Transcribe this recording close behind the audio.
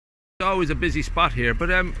always a busy spot here, but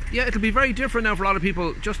yeah, it'll be very different now for a lot of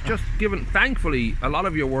people. Just given, thankfully, a lot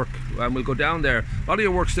of your work, and we'll go down there. A lot of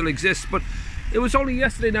your work still exists, but it was only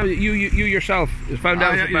yesterday now that you yourself found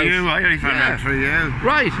out about. I only found out through you.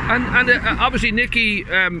 Right, and obviously Nicky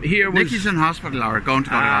here was. Nicky's in hospital or going to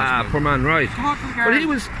go to hospital. Poor man, right. But he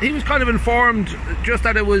was kind of informed just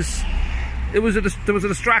that there was a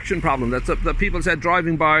distraction problem. That people said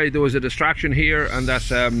driving by there was a distraction here, and that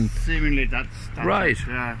seemingly that's right. It,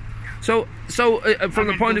 yeah. So from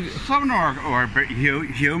the point of view, some are a bit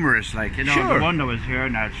humorous, like, you know. Sure. The one that was here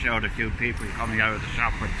now showed a few people coming out of the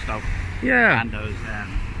shop with stuff. Yeah. And there was a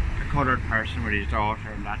coloured person with his daughter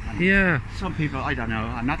and that. And yeah. Some people, I don't know.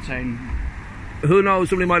 I'm not saying. Who knows?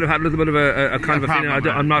 Somebody might have had a little bit of a kind of a feeling.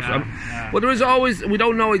 I'm not. Yeah. Well, there is always. We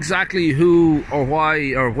don't know exactly who or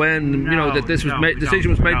why or when. You know that this was made.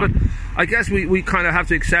 Decision was made, but I guess we kind of have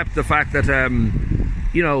to accept the fact that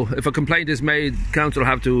you know, if a complaint is made, council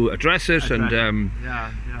have to address it, and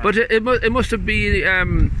but it must have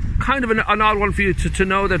been kind of an odd one for you to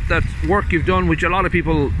know that work you've done, which a lot of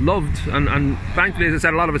people loved, and thankfully, as I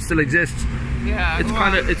said, a lot of it still exists. Yeah,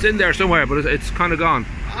 it's it's in there somewhere, but it's kind of gone.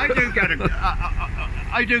 I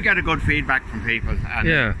do get a good feedback from people,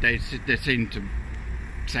 and they seem to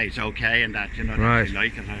say it's okay, and that, you know, right. They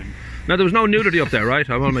like it. Now there was no nudity up there, right?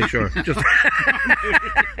 I want to make sure. Just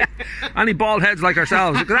any bald heads like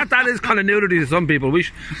ourselves. That is kind of nudity to some people. We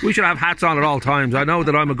should have hats on at all times. I know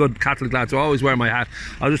that I'm a good Catholic lad, so I always wear my hat.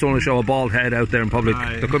 I just don't want to show a bald head out there in public.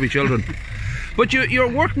 There could be children. But your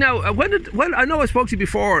work now. When I know I spoke to you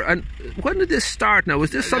before, and when did this start? Now, was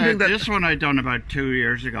this something that this one I done about 3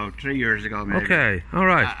 years ago, maybe. Okay, all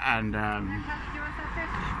right. And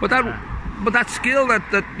but that skill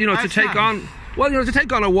that you know to take on. Well, you know, to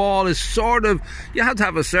take on a wall is sort of, you have to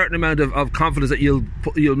have a certain amount of confidence that you'll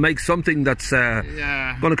make something that's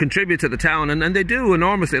going to contribute to the town, and they do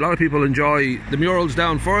enormously. A lot of people enjoy the murals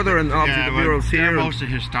down further, and obviously the murals here. They're mostly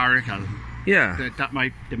historical. Yeah,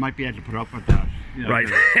 they might be able to put up with that. You know, right.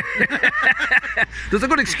 There's a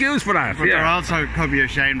good excuse for that. But they also could be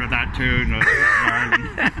ashamed of that too.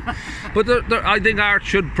 But I think art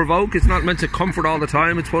should provoke. It's not meant to comfort all the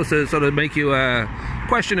time. It's supposed to sort of make you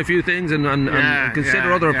question a few things and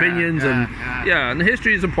consider other opinions. And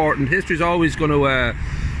history is important. History's always going to.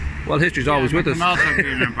 Well, history's always with us. It can also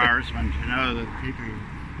be an embarrassment, you know, that people.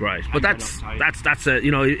 Right, but that's you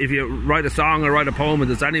know, if you write a song or write a poem and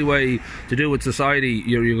there's any way to do with society,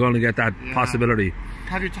 you're going to get that possibility.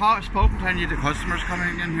 Have you spoken to any of the customers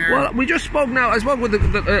coming in here? Well, we just spoke now. I spoke with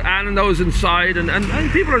Anne and those inside, and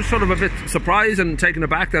people are sort of a bit surprised and taken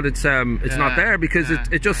aback that it's not there, because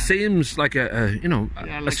it just seems like a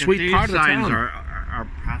sweet part of the town. Are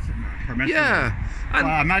permissible. Yeah, well,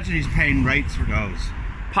 I imagine he's paying rates for those.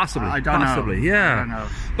 Possibly, I don't know. Yeah. I don't know.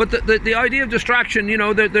 But the idea of distraction, you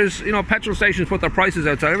know, there's, you know, petrol stations put their prices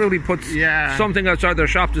outside. Everybody puts something outside their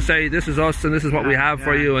shop to say this is us and this is what we have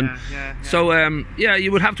for you. And so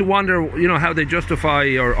you would have to wonder, you know, how they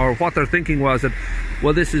justify or what their thinking was that,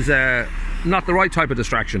 well, this is not the right type of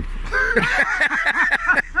distraction.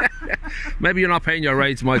 Maybe you're not paying your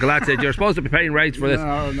rates, Michael. That's it. You're supposed to be paying rates for this.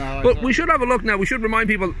 No. But we should have a look now. We should remind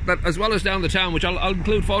people that, as well as down the town, which I'll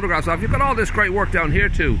include photographs of, you've got all this great work down here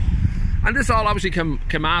too. And this all obviously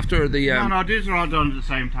came after the... No, these are all done at the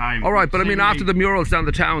same time. All right, but I mean, after the murals down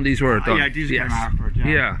the town, these were done. Yeah, these came afterwards,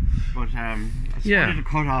 yeah. But the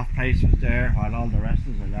cut-off place was there while all the rest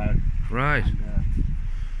is allowed. Right. And,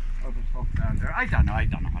 down there. I don't know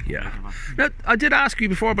what to think about. Now, I did ask you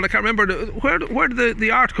before, but I can't remember. Where did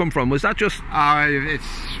the art come from? Was that just... it's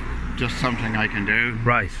just something I can do.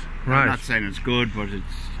 Right. I'm not saying it's good, but it's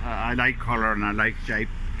I like colour and I like shape.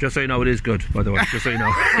 Just so you know, it is good, by the way. Just so you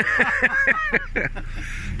know.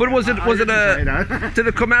 But was it did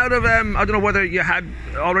it come out of I don't know whether you had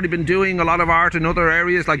already been doing a lot of art in other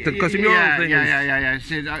areas, like the because mural thing. Yeah.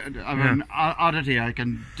 See, I'm an oddity. I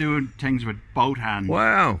can do things with both hands.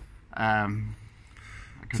 Wow.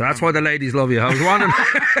 So that's why the ladies love you. I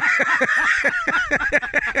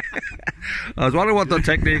was wondering what the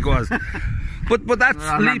technique was. But that's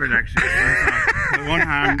I remember it actually. The one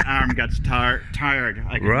hand arm gets tired,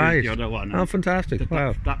 I can use the other one. Oh, fantastic.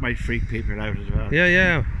 Wow. That might freak people out as well.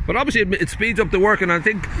 Yeah. But obviously it speeds up the work, and I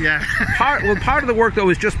think part of the work though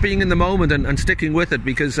is just being in the moment and sticking with it,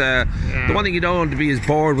 because the one thing you don't want to be is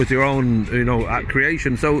bored with your own, you know,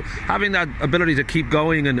 creation. So having that ability to keep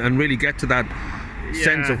going and really get to that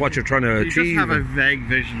sense of what you're trying to achieve. You just have a vague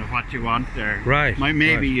vision of what you want there. Right.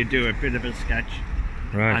 Maybe you do a bit of a sketch.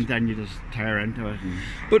 Right. And then you just tear into it.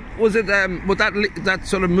 But was it with that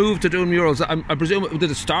sort of move to doing murals? I presume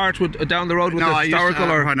did it start with down the road with the historical?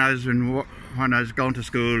 When I was in when I was going to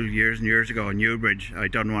school years and years ago in Newbridge, I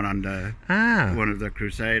done one on the one of the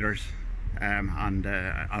Crusaders on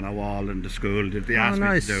a wall in the school. They asked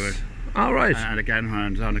me to do it. All right. And again, when I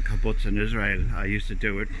was on a kibbutz in Israel, I used to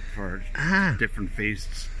do it for different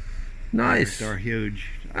feasts. Nice. They're huge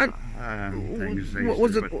things.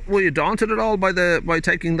 Were you daunted at all by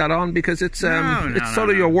taking that on? Because it's sort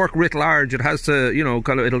of your work writ large. It has to, you know,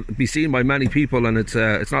 kind of, it'll be seen by many people, and it's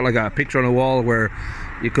not like a picture on a wall where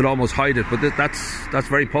you could almost hide it. But that's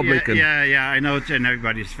very public. Yeah. I know it's in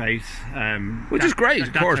everybody's face, which is great,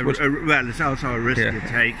 of course. Well, it's also a risk you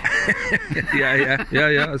take.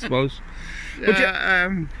 I suppose. But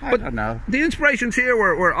I don't know. The inspirations here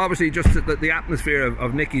were obviously just the atmosphere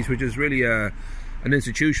of Nicky's, which is really an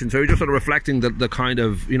institution. So you're just sort of reflecting the kind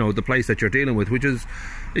of, you know, the place that you're dealing with, which is,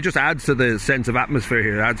 it just adds to the sense of atmosphere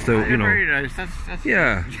here. It adds to, you know. Very nice. That's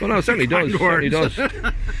well, no, it certainly does. Certainly does.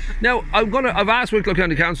 Now, I've asked Wicklow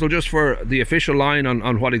County Council just for the official line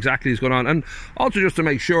on what exactly is going on, and also just to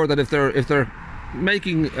make sure that if they're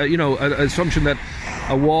making you know, an assumption that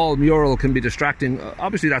a wall mural can be distracting,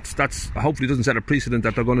 obviously that's hopefully doesn't set a precedent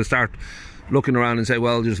that they're going to start looking around and say,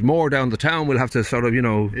 well, there's more down the town, we'll have to sort of, you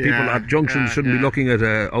know, people at junctions shouldn't be looking at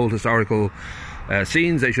old historical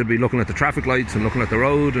scenes. They should be looking at the traffic lights and looking at the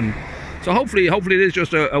road. And so hopefully it is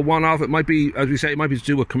just a one-off. It might be, as we say, it might be to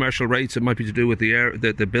do with commercial rates. It might be to do with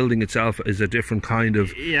the building itself is a different kind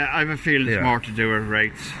of. Yeah, I have a feeling it's more to do with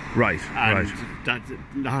rates. Right. And that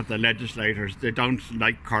not the legislators. They don't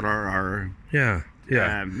like colour or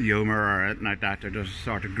humour or anything like that. They're just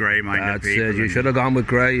sort of grey-minded people. That's it. You should have gone with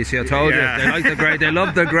grey. You see, I told you. They like the grey. They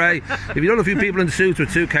love the grey. If you don't have a few people in suits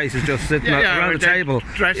with suitcases just sitting around the table,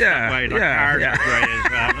 dressed that way, like cars are grey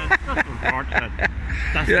as well. That's unfortunate.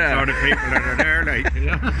 That's the sort of people that are there, like, you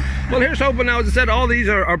know. Well, here's hoping now. As I said, all these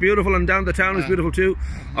are beautiful, and down the town is beautiful too.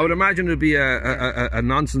 I would imagine it would be a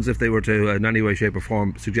nonsense if they were to, in any way, shape or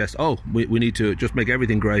form, suggest, oh, we need to just make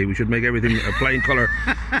everything grey. We should make everything a plain colour.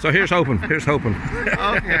 So here's hoping. Here's hoping.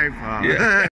 Okay, Paul.